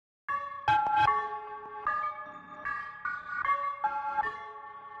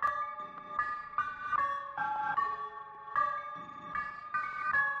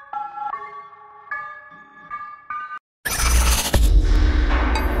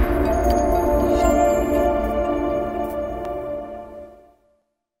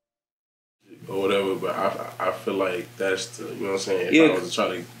that's the, you know what I'm saying? If I was to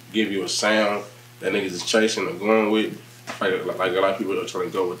try to give you a sound that niggas is chasing or going with, like a lot of people are trying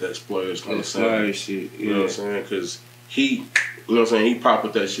to go with that splurge kind of sound. Shit. You know what I'm saying? Because he, you know what I'm saying, he popped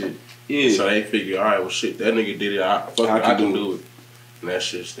with that shit. Yeah. So they figure, all right, well, shit, that nigga did it. I can do it. And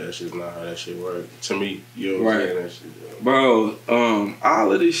that's just not how that shit work. To me, you know what I'm saying? That shit, bro,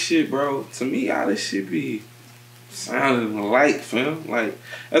 all of this shit, bro, to me, all this shit be sounding alike, fam. Like,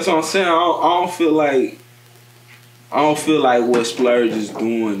 that's what I'm saying. I don't feel like what Splurge is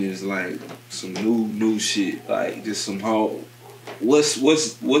doing is like some new shit. Like, just some whole, what's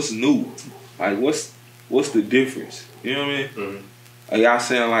new? Like, what's the difference? You know what I mean? Mm-hmm. Are y'all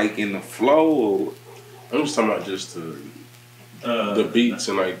saying like in the flow or? I'm just talking about just the beats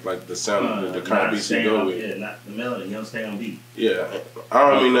and like the sound, the kind of beats you go with. Yeah, not the melody. You don't stay on beat. Yeah, I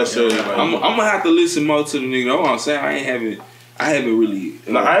don't mean necessarily. Like, I'm gonna have to listen more to the nigga. That's what I'm saying. I haven't really.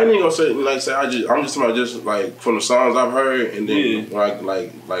 No, I ain't even gonna say I'm just talking about just like from the songs I've heard, and then like I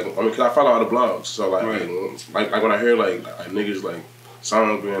mean, cause I follow all the blogs, so like when I hear like niggas like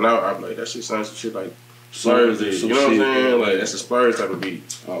songs being out, I'm like that shit sounds some shit like Splurge did. You know what I'm saying? Like that's a Splurge type of beat.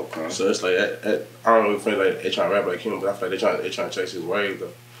 Okay. So it's like I don't really feel like they trying to rap like him, but I feel like they trying to chase his wave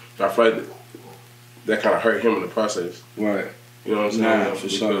though. So I feel like that kind of hurt him in the process. Right. You know what I'm saying? Nah, for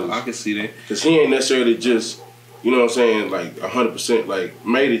sure. I can see that. Because he ain't necessarily just, you know what I'm saying, like 100% like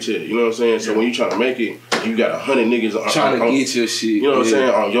made it yet. You know what I'm saying? So when you trying to make it, you got 100 niggas trying to get your shit. You know what I'm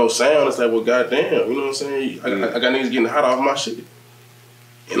saying? On your sound, it's like, well, goddamn. You know what I'm saying? I got niggas getting hot off my shit.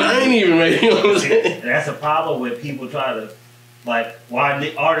 And I ain't even ready, you know what I'm saying? And that's a problem when people try to, like,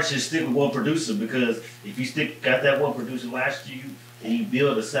 why artists should stick with one producer, because if you got that one producer last year and you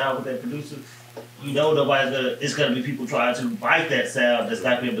build a sound with that producer, you know it's gonna be people trying to bite that sound that's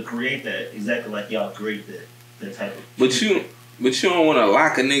not gonna be able to create that exactly like y'all create that type of. But you don't want to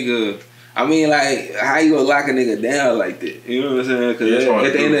lock a nigga. I mean, like, how you gonna lock a nigga down like that? You know what I'm saying? Because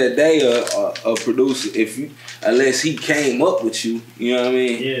at the end of the day, a producer, unless he came up with you, you know what I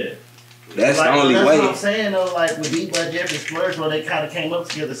mean? Yeah. That's the only way. That's what I'm saying, though. Like, with Beat by Jeffrey Splurge, they kind of came up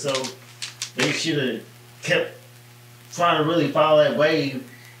together, so they should have kept trying to really follow that wave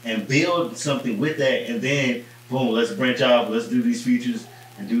and build something with that, and then, boom, let's branch off, let's do these features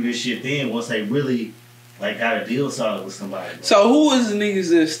and do this shit then once they really, like, got a deal solid with somebody. Bro. So who is the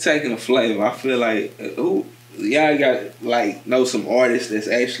niggas that's taking the flavor? I feel like, y'all got, like, know some artists that's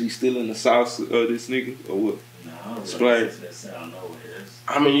actually still in the sauce of this nigga, or what? No, I don't really that sound nowhere.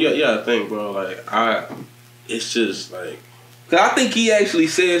 I mean, you got to think, bro, like, it's just, like... Cause I think he actually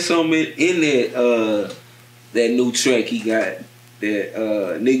said something in that new track he got, that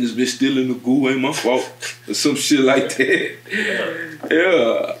niggas been stealing the goo, ain't my fault, or some shit like that.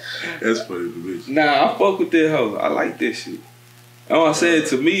 Yeah. That's funny to me. Nah, I fuck with that hoe. I like that shit. That's what I'm saying.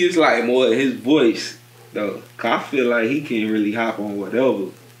 To me, it's like more his voice, though. Cause I feel like he can really hop on whatever.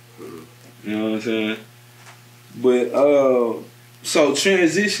 You know what I'm saying? But, so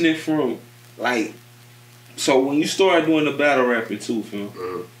transitioning from, like, so when you started doing the battle rapping too, fam,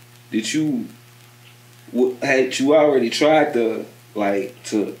 had you already tried to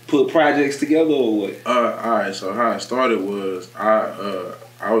put projects together or what? Alright, so how it started was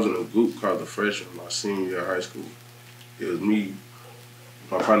I was in a group called The Freshmen my senior year of high school. It was me,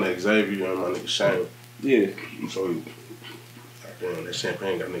 my partner Xavier, and my nigga Shane. Yeah. So damn, that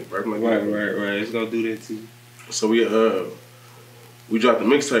champagne got nigga burping like that. Right. Let's go do that too. So we dropped the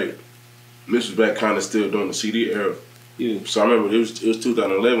mixtape. This was back kind of still during the CD era. Yeah. So I remember it was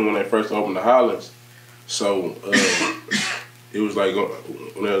 2011 when they first opened the Highlands. So it was like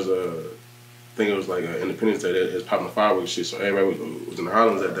when there was I think it was like Independence Day. It was popping the fireworks shit. So everybody was in the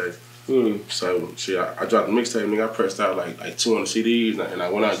Highlands that day. So shit, I dropped the mixtape, nigga. I pressed out like 200 CDs, and I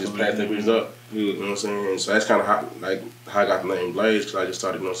went out and just passed that bitch up. You know what I'm saying? So that's kind of how I got the name Blaze, because I just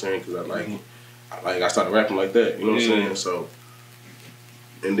started, you know what I'm saying? Because I started rapping like that. You know what I'm saying? So,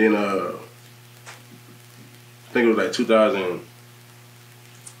 and then I think it was like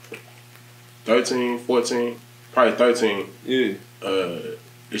 2013, 14, probably 13. Yeah.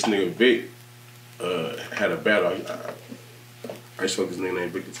 This nigga Vic had a battle. I just fucked this nigga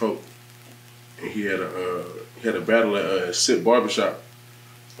named Victor Pope, and he had a battle at Sip Barbershop.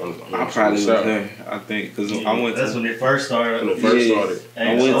 I probably was there. I think because I went. That's when it first started. When it first started,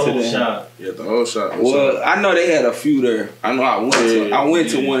 I went to the shop. Yeah, the old shop. Well, I know they had a few there. I know I went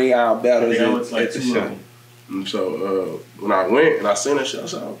to one of y'all battles at the shop. And so when I went and I seen that shit, I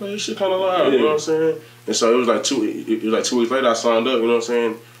said, "Okay, this shit kind of loud." You know what I'm saying? And so it was like 2 weeks later I signed up. You know what I'm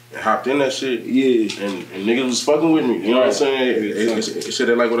saying? And hopped in that shit. Yeah. And niggas was fucking with me. You know what I'm saying? It said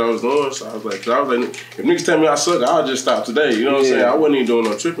they like what I was doing. So I was like, if niggas tell me I suck, I'll just stop today. You know what I'm saying? I wasn't even doing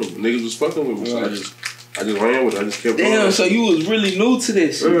no tripping. But niggas was fucking with me. So I just ran with it. I just kept Damn, going. so you was really new to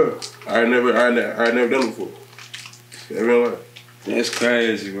this shit. Yeah. I had never done it before. In real life. That's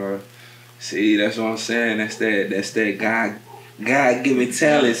crazy, bro. See, that's what I'm saying. That's that God-given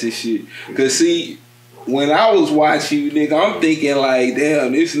talents and shit. Cause see, when I was watching you, nigga, I'm thinking like,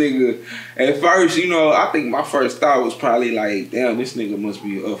 damn, this nigga. At first, you know, I think my first thought was probably like, damn, this nigga must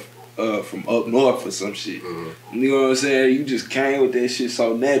be from up north or some shit. Mm-hmm. You know what I'm saying? You just came with that shit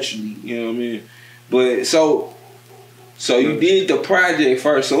so naturally. You know what I mean? But so you did the project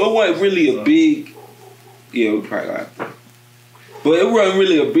first. So it wasn't really a big. Yeah, we probably got that. But it wasn't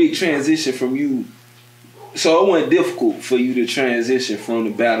really a big transition from you. So it wasn't difficult for you to transition from the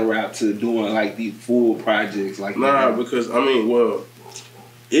battle rap to doing like these full projects like nah, that. Because I mean, well,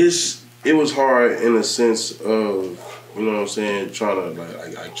 it was hard in the sense of, you know what I'm saying, trying to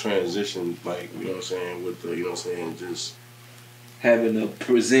like transition, like, you know what I'm saying, with the, you know what I'm saying, just having to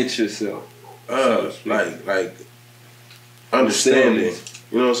present yourself. Like understanding.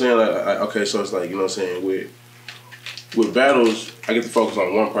 You know what I'm saying? Like okay, so it's like, you know what I'm saying, with battles, I get to focus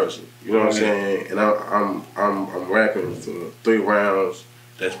on one person. You know what I'm saying? And I'm rapping for 3 rounds.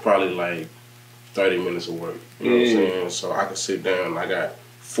 That's probably like 30 minutes of work. You know what I'm saying? So I can sit down. I got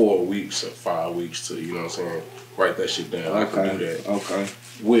 4 weeks or 5 weeks to, you know what I'm saying, write that shit down. I can do that. Okay.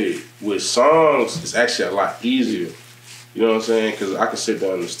 With songs, it's actually a lot easier. You know what I'm saying? Because I can sit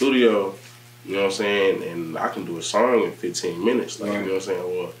down in the studio, you know what I'm saying, and I can do a song in 15 minutes. Like, you know what I'm saying?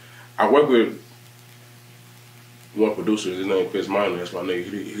 Well, I work with one producer, his name Chris Minor. That's my nigga.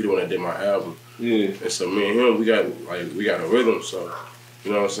 He the one that did my album. Yeah. And so me and him, we got a rhythm. So,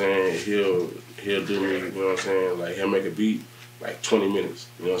 you know what I'm saying, he'll do me, you know what I'm saying, like he'll make a beat like 20 minutes.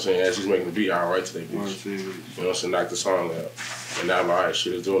 You know what I'm saying? As he's making the beat, I'll write to that beat. You know what I'm saying? Knock the song out. And now I'm like, all right,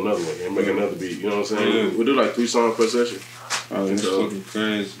 shit, let's do another one. And make another beat. You know what I'm saying? Yeah. We'll do like 3 songs per session. Oh, that's fucking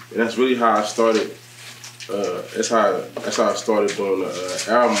crazy. And that's really how I started. That's how I started doing the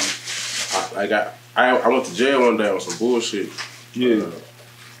album. I went to jail one day on some bullshit. Yeah.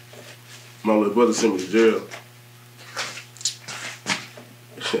 My little brother sent me to jail.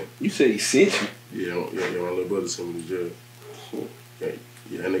 You said he sent you? Yeah, my little brother sent me to jail.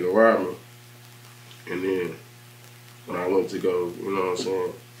 Yeah, that nigga robbed me. And then when I went to go, you know what I'm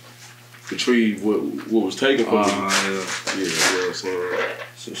saying, retrieve what was taken from me. Yeah, you know what I'm saying?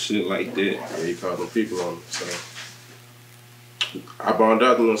 Some shit like that. Yeah, he called them people on me. So I bombed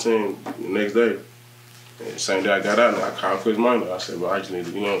out, you know what I'm saying, the next day. And the same day I got out, and I called Chris Minor. I said, well, I just need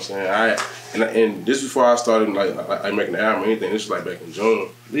to, you know what I'm saying? And this before I started like making the album or anything. This was like back in June.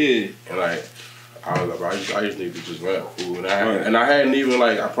 Yeah. And like, I was like, I just need to just rap, fool. And I hadn't even,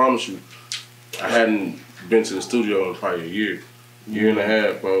 like, I promise you, I hadn't been to the studio in probably a year and a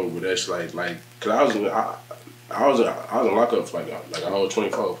half, bro. But that's like, cause I was in lockup for like a whole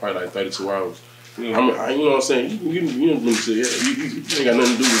 24, probably like 32 hours. Yeah. I mean, you know what I'm saying? You ain't got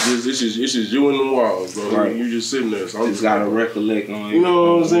nothing to do with this. It's just you and the walls, bro. Right. You just sitting there. So I'm just gotta recollect on it. You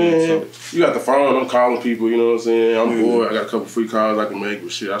know what I'm saying? You got the phone. I'm calling people. You know what I'm saying? I'm bored. I got a couple free calls I can make,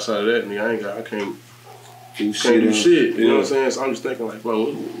 but shit outside of that, nigga, I can't do shit. You know what I'm saying? So I'm just thinking like, bro,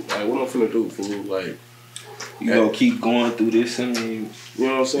 what I'm finna do, fool? Like, you gonna keep going through this thing? You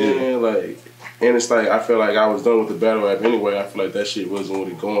know what I'm saying? Like. And it's like, I feel like I was done with the battle rap anyway. I feel like that shit wasn't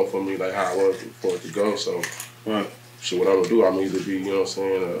really going for me, like how I wanted for it to go. So, shit, what I'm gonna do, I'm either be, you know what I'm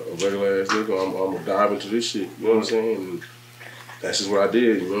saying, a regular ass nigga, or I'm gonna dive into this shit, you know what I'm saying? And that's just what I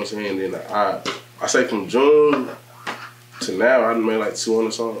did, you know what I'm saying? And then I say from June to now, I done made like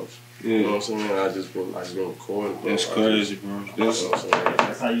 200 songs. Yeah. You know what I'm saying? I just been recording. Bro. That's crazy, bro.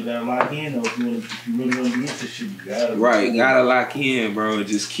 That's how you gotta lock in, though. If you really wanna be into shit, you gotta. Right, gotta lock in, bro.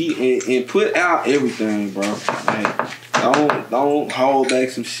 Just keep and put out everything, bro. Like, don't hold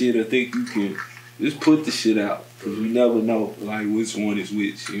back some shit or think you can. Just put the shit out, cause you never know, like, which one is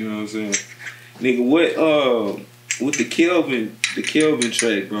which. You know what I'm saying? Nigga, what with the Kelvin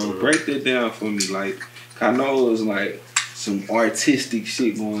track, bro? Break that down for me. Like, I know it was like some artistic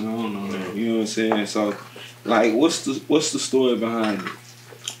shit going on there. You know what I'm saying? So, like, what's the story behind it?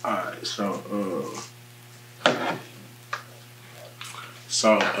 Alright, so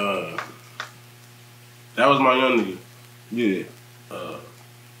that was my young nigga. Yeah.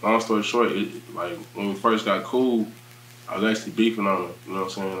 Long story short, like when we first got cool, I was actually beefing on him. You know what I'm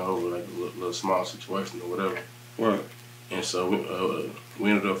saying? Over like a little small situation or whatever. Right. And so we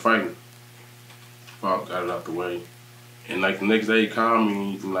ended up fighting. Bob got it out the way. And like the next day he called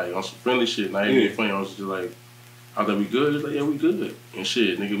me like on some friendly shit, and I ain't being funny. I was just like, I thought we good. He's like, yeah, we good. And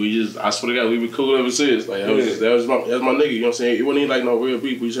shit, nigga, I swear to God, we been cool ever since. Like that was my nigga. You know what I'm saying? It wasn't even like no real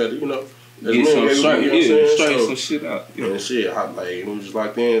beef. We just had to, you know, get some straight some shit out. Yeah. And shit, like we was just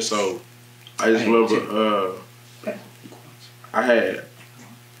locked in. So I just remember I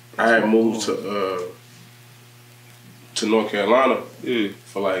had moved to North Carolina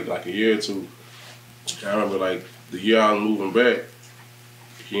for like a year or two. I remember like the year I was moving back,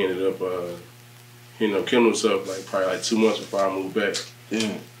 he ended up killing himself like probably like 2 months before I moved back.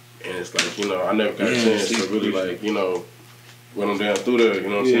 Yeah. And it's like, you know, I never got a chance to really like, you know, run him down through there, you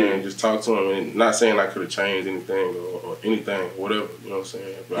know what I'm saying? Just talk to him, and not saying I could have changed anything or anything, whatever, you know what I'm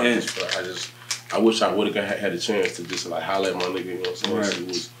saying? But I just feel like I wish I would have had a chance to just like holler at my nigga, you know what I'm saying?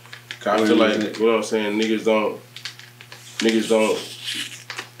 Right. Cause I feel like, you know what I'm saying, niggas don't,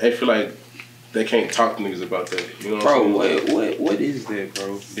 they feel like they can't talk to niggas about that, you know what I'm saying? What is that,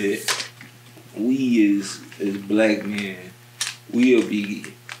 bro? That we as black men, we'll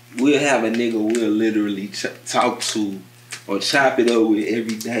have a nigga we'll literally talk to or chop it up with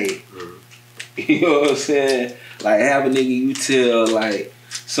every day. You know what I'm saying? Like have a nigga you tell like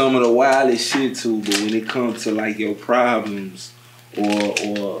some of the wildest shit to, but when it comes to like your problems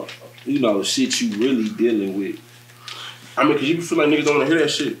or you know shit you really dealing with. I mean, cause you feel like niggas don't want to hear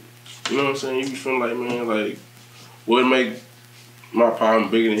that shit. You know what I'm saying? You be feeling like, man, like what make my problem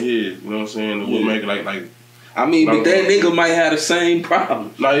bigger than his? You know what I'm saying? What make like. I mean, but that nigga might have the same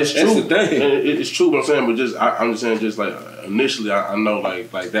problem. No, it's true. That's the thing. It's true, but I'm saying, but I'm just saying, just like initially, I know, like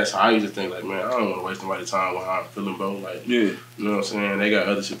that's how I used to think. Like, man, I don't want to waste nobody's time while I'm feeling, bro. Like, you know what I'm saying? They got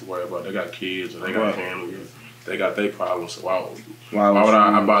other shit to worry about. They got kids, or they got family, or they got their problems. So why would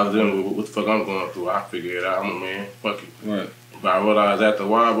I bother them with what the fuck I'm going through? I figure it out. I'm a man. Fuck it. Right. But I realized after a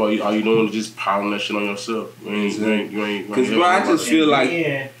while, bro, all you doing is just piling that shit on yourself. You ain't. Because, bro, I just feel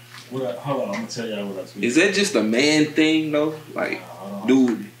like. Well, hold on, I'm gonna tell y'all what I tweeted. Is that just a man thing though? Like,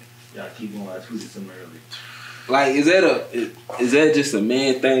 dude. Y'all keep going. I tweeted something earlier. Like, is that just a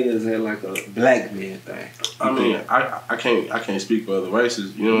man thing, or is that like a black man thing? I mean, I can't speak for other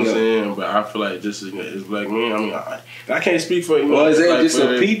races, you know what I'm saying? But I feel like just as black men, I mean, I can't speak for, you know. Or is that like, just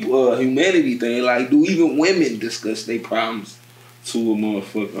a humanity thing? Like, do even women discuss their problems to a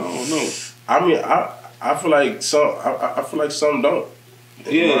motherfucker? I don't know. I mean, I feel like some don't.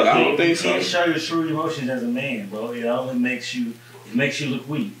 Yeah, I don't think so. You can't show your true emotions as a man, bro. It only makes you look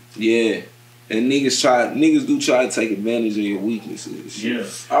weak. Yeah. And niggas do try to take advantage of your weaknesses. Yeah.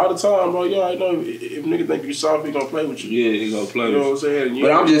 All the time, bro. You already know if nigga think you soft, he gonna play with you. Yeah, he gonna play with you. You know what I'm saying?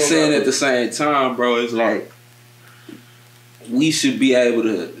 But I'm just saying at the same time, bro, it's like we should be able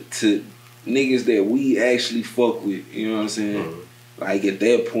to niggas that we actually fuck with, you know what I'm saying? Mm-hmm. Like at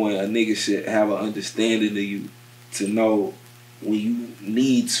that point, a nigga should have an understanding of you to know when you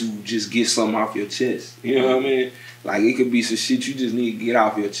need to just get something off your chest. You know what I mean? Like, it could be some shit you just need to get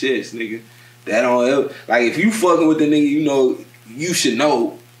off your chest, nigga. That don't help. Like, if you fucking with the nigga, you know, you should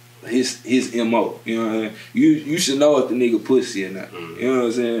know his MO. You know what I mean? You should know if the nigga pussy or not. You know what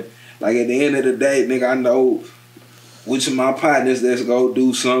I'm saying? Like, at the end of the day, nigga, I know which of my partners that's go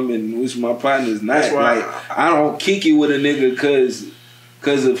do something and which of my partners not. That's why like, I don't kick it with a nigga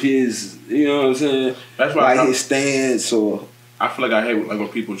cause of his, you know what I'm saying? That's why like his stance or... I feel like I hate like when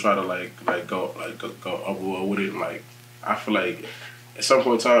people try to go overboard with it. And, like, I feel like at some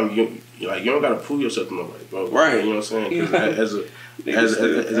point in time you don't gotta prove yourself to nobody, bro. Right. You know what I'm saying? Because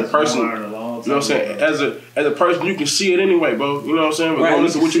as a person, you know what I'm saying? As a person, you can see it anyway, bro. You know what I'm saying?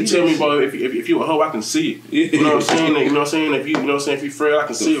 Regardless of what you tell me, bro. If you a hoe, I can see it. You know what I'm saying? You know what I'm saying? If you frail, I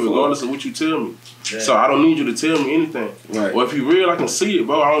can see it regardless of what you tell me. Yeah. So I don't need you to tell me anything. Right. Or if you real, I can see it,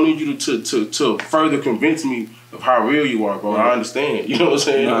 bro. I don't need you to further convince me of how real you are, bro. I understand. You know what I'm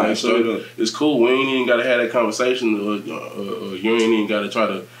saying? Nah, like, so it's cool. We ain't even gotta have that conversation, or you ain't even gotta try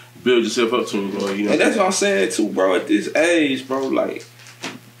to build yourself up to me, bro. You know. And that's what I'm saying too, bro. At this age, bro, like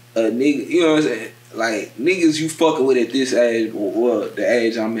a nigga, you know what I'm saying? Like niggas you fucking with at this age, or the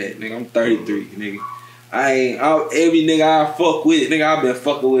age I'm at, nigga. I'm 33, nigga. Every nigga I fuck with, nigga, I've been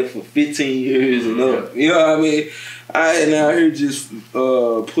fucking with for 15 years and up. You know what I mean? I ain't out here just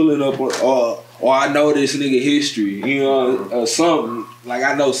pulling up on, or I know this nigga history, you know, or something. Like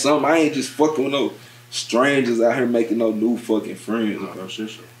I know something. I ain't just fucking with no strangers out here making no new fucking friends. No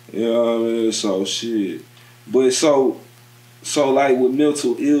shit. You know what I mean? So shit. But so like with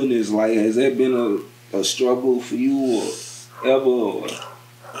mental illness, like has that been a struggle for you or ever? Or?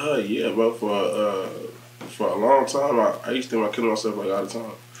 Yeah, bro. For a long time, I used to think about killing myself like all the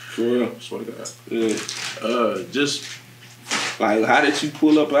time. For real? Swear to God. Yeah. Just like, how did you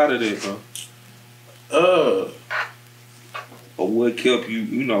pull up out of that, bro? Or what kept you?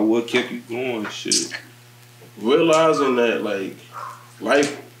 What kept you going? Shit. Realizing that like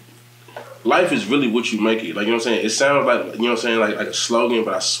life is really what you make it. Like, you know what I'm saying? It sounds like, you know what I'm saying, like a slogan,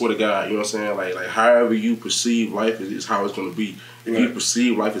 but I swear to God, you know what I'm saying? Like however you perceive life is how it's gonna be. If you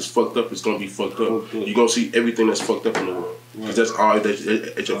perceive life is fucked up, it's gonna be fucked up. You're gonna see everything that's fucked up in the world. Because that's all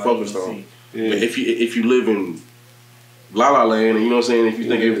that you're focused on. Yeah. But if you live in La La Land, and you know what I'm saying, if you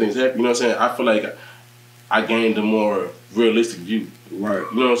think everything's happy, you know what I'm saying, I feel like I gained a more realistic view. Right.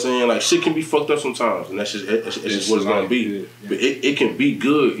 You know what I'm saying? Like, shit can be fucked up sometimes, and that's just it's what it's gonna be. Yeah. But it can be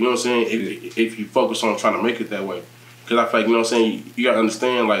good, you know what I'm saying, if you focus on trying to make it that way. Because I feel like, you know what I'm saying, you gotta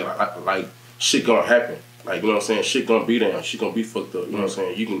understand, like shit gonna happen. Like, you know what I'm saying, shit gonna be down, shit gonna be fucked up, you know what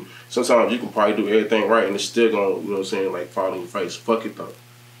I'm saying? Sometimes you can probably do everything right, and it's still gonna, you know what I'm saying, like, fall in your face. Fuck it, though.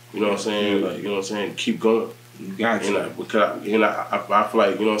 You know what I'm saying? Like, you know what I'm saying? Keep going. You got to. I feel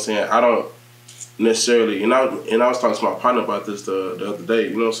like, you know what I'm saying, I don't necessarily, and I was talking to my partner about this the other day,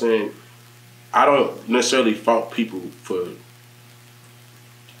 you know what I'm saying? I don't necessarily fault people for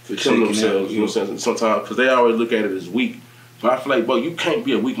killing themselves, you know what I'm saying, sometimes, because they always look at it as weak. But I feel like, bro, you can't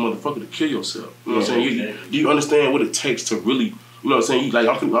be a weak motherfucker to kill yourself. You know what I'm saying? You understand what it takes to really, you know what I'm saying?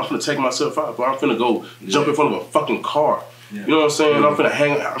 I'm finna take myself out, but I'm finna go jump in front of a fucking car. You know what I'm saying? I'm finna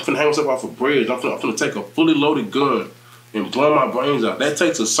hang myself off a bridge. I'm finna take a fully loaded gun and blow my brains out. That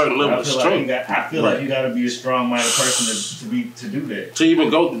takes a certain level of strength. I feel like you gotta be a strong-minded person to do that. To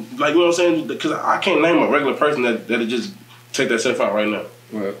even go, like, you know what I'm saying? Because I can't name a regular person that'll just take that self out right now.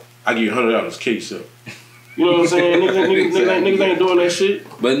 Right. I give you $100, kill yourself. You know what I'm saying? Niggas ain't doing that shit.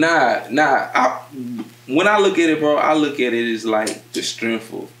 But when I look at it, bro, I look at it as like the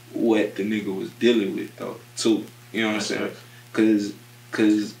strength of what the nigga was dealing with, though, too. You know what I'm saying?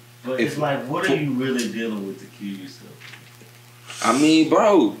 Cause but it's like, what are you really dealing with to kill yourself? I mean,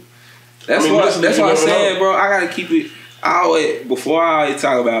 bro, that's what I'm saying, bro. I gotta keep it. Before I always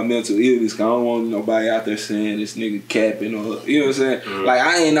talk about mental illness, cause I don't want nobody out there saying this nigga capping or, you know what I'm saying? Mm-hmm. Like,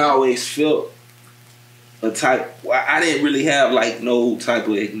 I ain't always felt I didn't really have like no type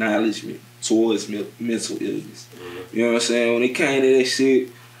of acknowledgement towards mental illness. Mm-hmm. You know what I'm saying? When it came to that shit,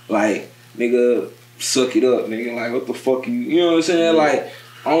 like, nigga, suck it up, nigga. Like, what the fuck you know what I'm saying? Like,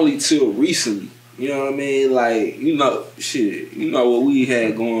 only till recently. You know what I mean? Like, you know, shit. You know what we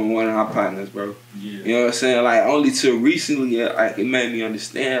had going on with our partners, bro. Yeah. You know what I'm saying? Like, only till recently, like, it made me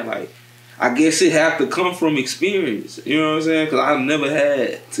understand, like, I guess it have to come from experience. You know what I'm saying? Because I've never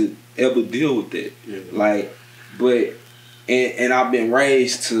had to ever deal with that. Yeah. Like, but, and I've been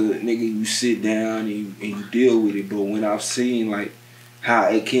raised to, nigga, you sit down and you deal with it. But when I've seen, like, how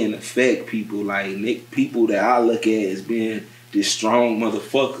it can affect people, like, people that I look at as being this strong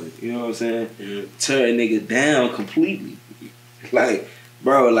motherfucker, you know what I'm saying? Yeah. Tear a nigga down completely. Like,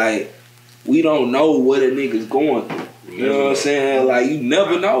 bro, like, we don't know what a nigga's going through. You know what I'm saying? Like, you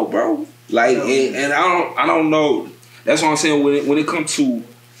never know, bro. Like, and I don't know. That's what I'm saying. When it comes to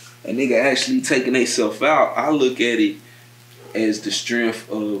a nigga actually taking themselves out, I look at it as the strength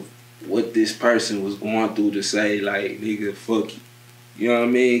of what this person was going through to say, like, nigga, fuck you. You know what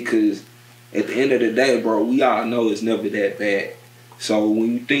I mean? Because at the end of the day, bro, we all know it's never that bad. So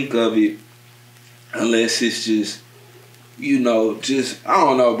when you think of it, unless it's just, you know, just, I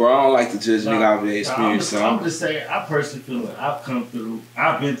don't know, bro. I don't like to judge nigga off their experience. I'm just saying, I personally feel like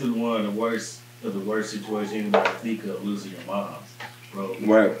I've been through one of the worst situations anybody think of, losing your mom, bro.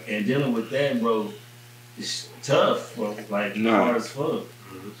 Right. And dealing with that, bro, it's tough, bro. Like, hard as fuck.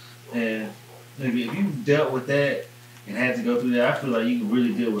 Mm-hmm. And if you dealt with that and had to go through that, I feel like you can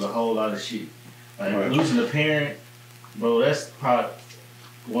really deal with a whole lot of shit. Like, losing a parent, bro, that's probably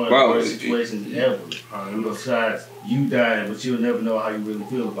one of the worst situations ever. Besides you dying, but you'll never know how you really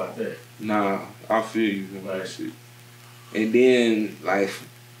feel about that. Nah, I feel you on that shit. And then, like,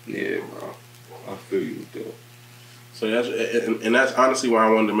 yeah, bro, I feel you with that. So that's honestly why I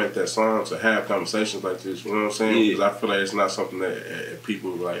wanted to make that song, to have conversations like this. You know what I'm saying? Because I feel like it's not something that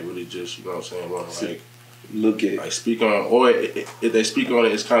people like really just, you know what I'm saying, want to like look at, like speak on, or if they speak on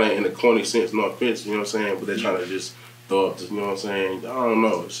it, it's kind of in a corny sense. No offense, you know what I'm saying, but they're trying to just throw up, you know what I'm saying. I don't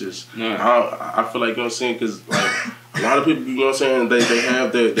know. It's just I feel like, you know what I'm saying, because like a lot of people, you know what I'm saying, they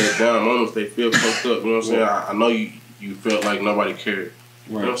have their down moments. They feel fucked up. You know what I'm saying. I know you felt like nobody cared.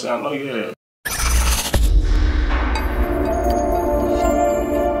 You know what I'm saying. I know you have.